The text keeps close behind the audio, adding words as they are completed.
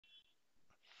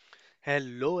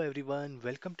Hello everyone,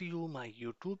 welcome to my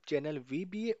YouTube channel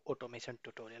VBA Automation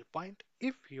Tutorial Point.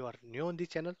 If you are new on this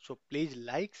channel, so please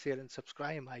like, share and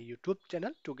subscribe my YouTube channel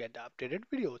to get the updated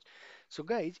videos. So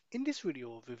guys, in this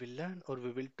video we will learn or we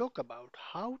will talk about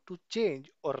how to change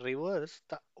or reverse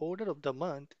the order of the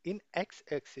month in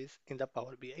X-axis in the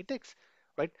Power BI text,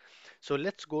 right? So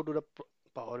let's go to the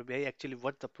Power BI, actually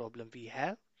what the problem we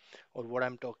have or what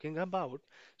I'm talking about.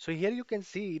 So here you can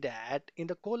see that in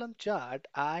the column chart,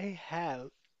 I have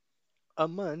a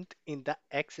month in the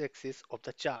x-axis of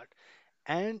the chart.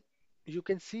 And you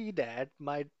can see that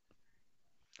my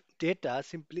data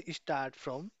simply start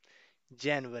from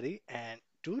January and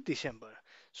to December.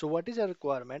 So what is a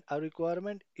requirement? A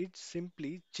requirement is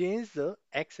simply change the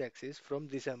x-axis from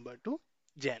December to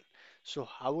Jan. So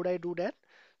how would I do that?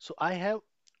 So I have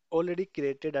already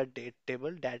created a date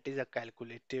table that is a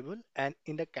calculate table, and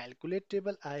in the calculate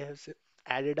table I have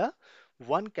added a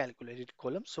one calculated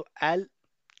column. So I'll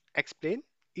explain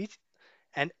each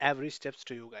and every steps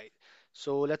to you guys.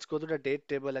 So let's go to the date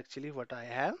table actually what I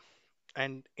have.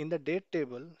 And in the date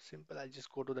table, simple, I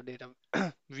just go to the data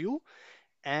view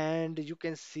and you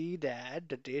can see that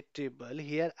the date table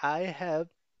here I have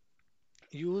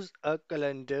used a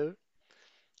calendar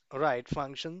right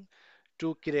function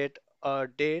to create a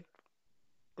date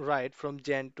right from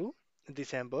Jan to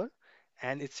December,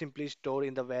 and it's simply stored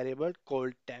in the variable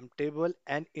called temp table.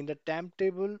 And in the temp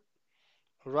table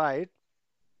right,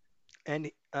 and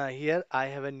here I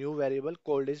have a new variable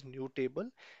called as new table,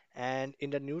 and in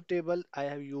the new table I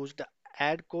have used the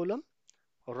add column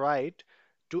right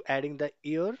to adding the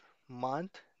year,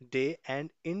 month, day,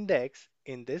 and index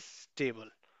in this table.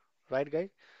 Right, guys?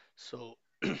 So,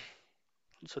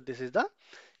 so this is the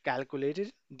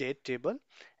calculated date table,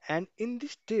 and in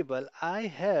this table, I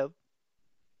have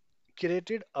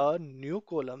created a new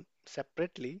column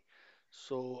separately.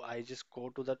 So I just go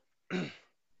to the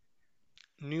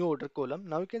new order column.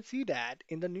 Now you can see that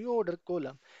in the new order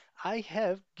column, I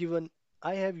have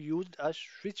used a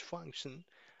switch function,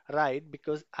 right?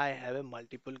 Because I have a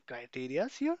multiple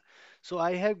criterias here. So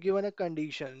I have given a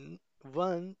condition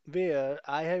one where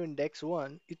I have index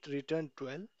one, it returned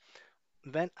 12.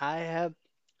 When I have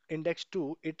index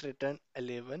 2, it returned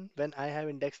 11. When I have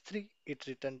index 3, it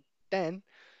returned 10,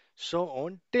 so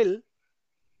on till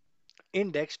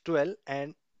index 12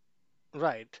 and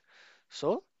right.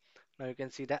 So now you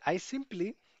can see that I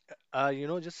simply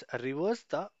just reverse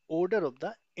the order of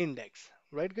the index,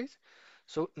 right guys?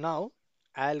 So now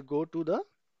I'll go to the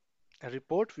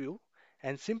report view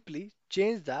and simply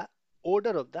change the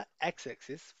order of the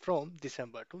x-axis from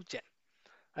December to Jan,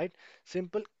 right?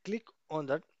 Simple click on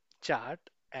the chart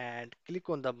and click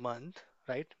on the month,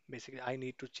 right? Basically, I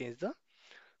need to change the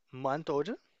month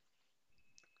order.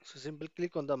 So simple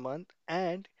click on the month,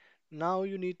 and now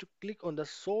you need to click on the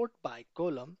sort by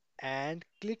column and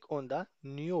click on the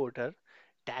new order,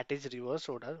 that is reverse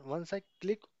order. Once I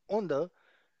click on the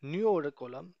new order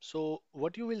column, so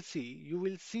what you will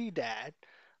see that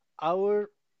our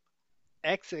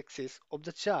x-axis of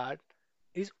the chart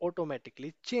is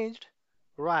automatically changed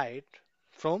right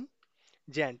from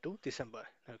Jan to December.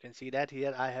 Now you can see that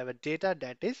here I have a data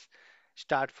that is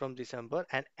start from December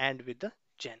and end with the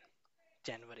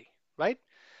January, right?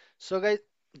 So guys,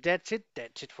 that's it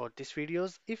for this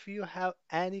videos. If you have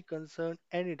any concern,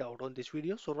 any doubt on this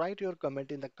video, so write your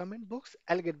comment in the comment box.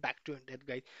 I'll get back to you on that,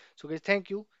 guys. So guys, thank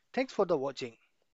you. Thanks for the watching.